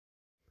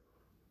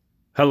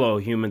Hello,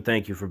 human.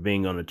 Thank you for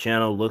being on the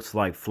channel. Looks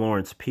like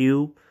Florence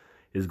Pugh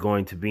is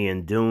going to be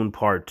in Dune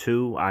Part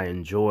 2. I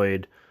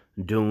enjoyed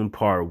Dune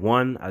Part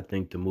 1. I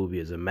think the movie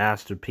is a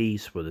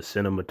masterpiece for the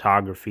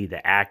cinematography,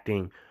 the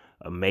acting,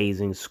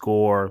 amazing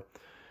score.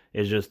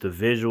 It's just the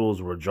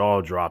visuals were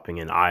jaw-dropping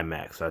in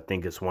IMAX. I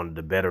think it's one of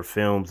the better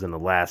films in the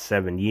last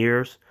 7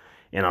 years.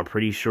 And I'm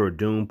pretty sure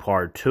Dune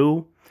Part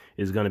 2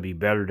 is going to be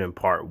better than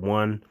Part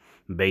 1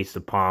 based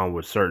upon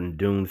what certain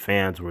Dune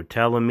fans were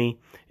telling me.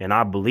 And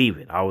I believe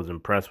it. I was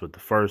impressed with the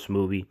first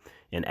movie.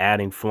 And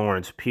adding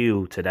Florence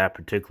Pugh to that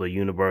particular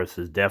universe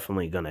is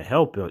definitely going to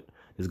help it.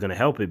 Is going to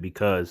help it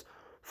because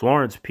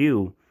Florence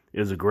Pugh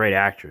is a great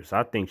actress.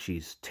 I think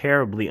she's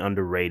terribly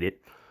underrated.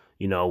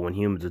 You know, when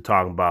humans are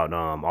talking about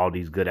all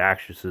these good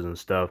actresses and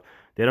stuff,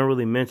 they don't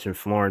really mention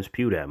Florence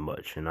Pugh that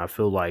much. And I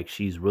feel like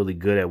she's really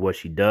good at what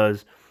she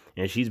does.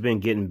 And she's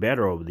been getting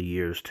better over the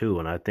years, too.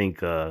 And I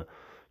think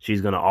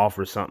she's going to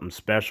offer something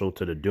special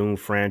to the Dune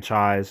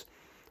franchise.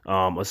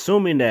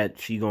 Assuming that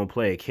she's going to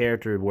play a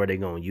character where they're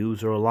going to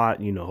use her a lot.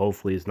 You know,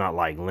 hopefully it's not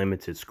like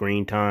limited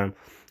screen time.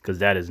 Because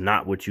that is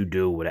not what you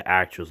do with an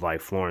actress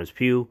like Florence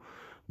Pugh.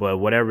 But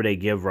whatever they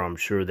give her, I'm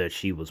sure that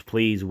she was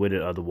pleased with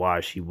it.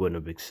 Otherwise, she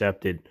wouldn't have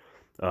accepted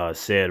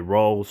said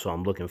role. So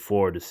I'm looking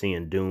forward to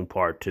seeing Dune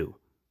Part 2.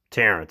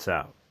 Terrence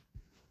out.